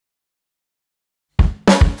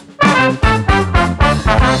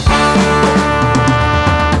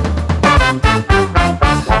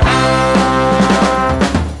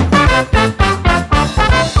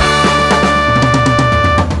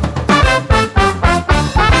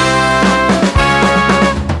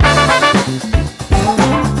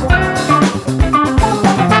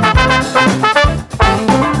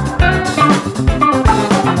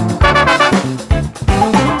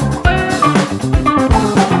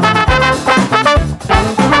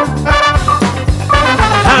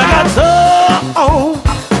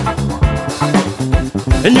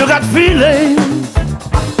And you got feelings.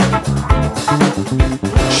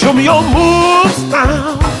 Show me your moves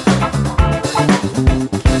now.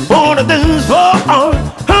 On the dance floor,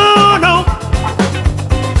 oh no.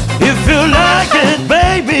 You feel like it,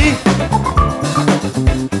 baby.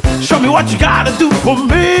 Show me what you gotta do for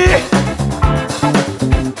me.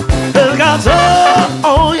 And got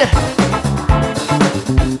oh yeah.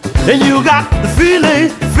 And you got the feeling,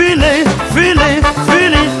 feeling, feeling,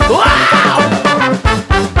 feeling. Wow!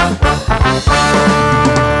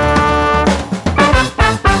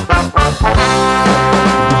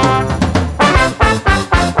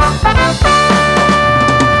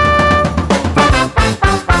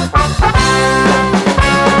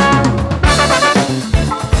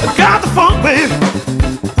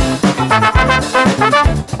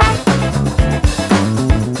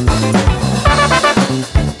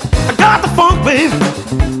 Baby,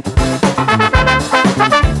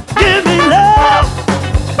 give me love,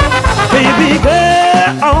 baby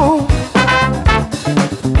girl.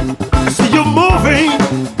 I see you moving,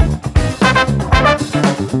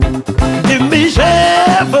 give me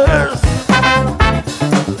shivers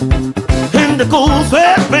in the cold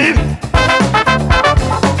sweat, baby.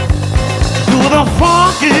 Do the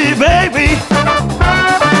funky, baby.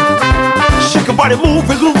 Shake your body, move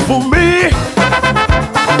and groove for me.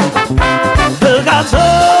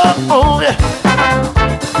 Oh yeah.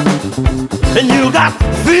 And you got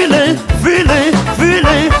feeling, feeling,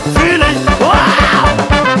 feeling, feeling. Wow!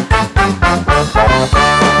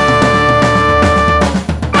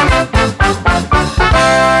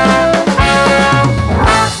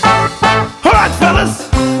 All right, fellas,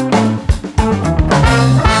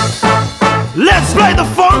 let's play the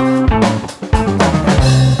funk.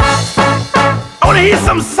 I wanna hear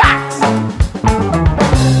some sax.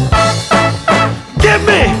 Give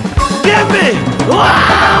me,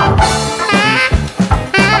 wow!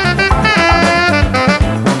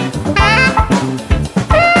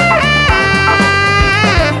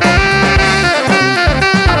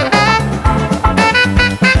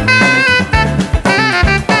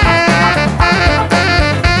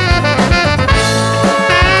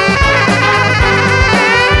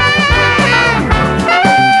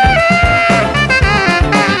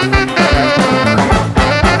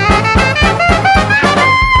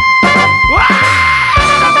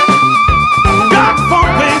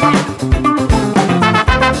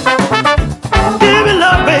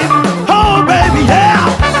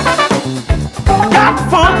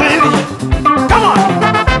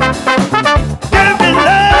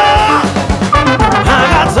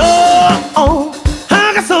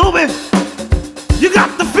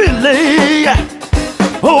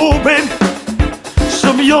 Oh baby,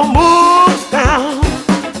 show me your moves now.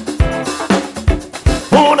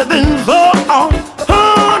 Wanna dance oh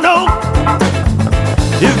no.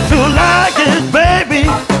 You feel like it, baby.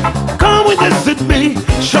 Come and dance with me.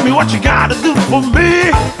 Show me what you gotta do for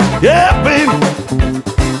me. Yeah, baby.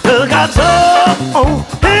 I got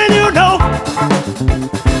and you know.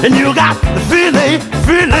 And you got the feeling,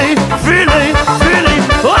 feeling, feeling, feeling.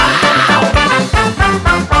 Wow!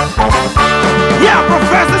 Yeah,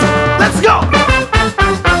 professors, let's go.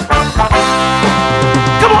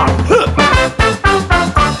 Come on.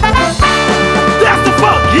 That's the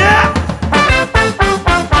funk, yeah.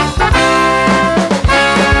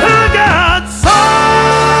 I got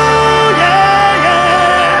soul, yeah.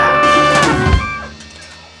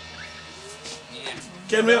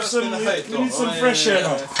 Can we have some, we need some fresh air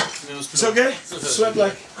now. It's okay? Sweat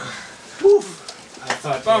like, woof.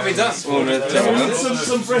 Well, we done. We need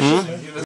some fresh air.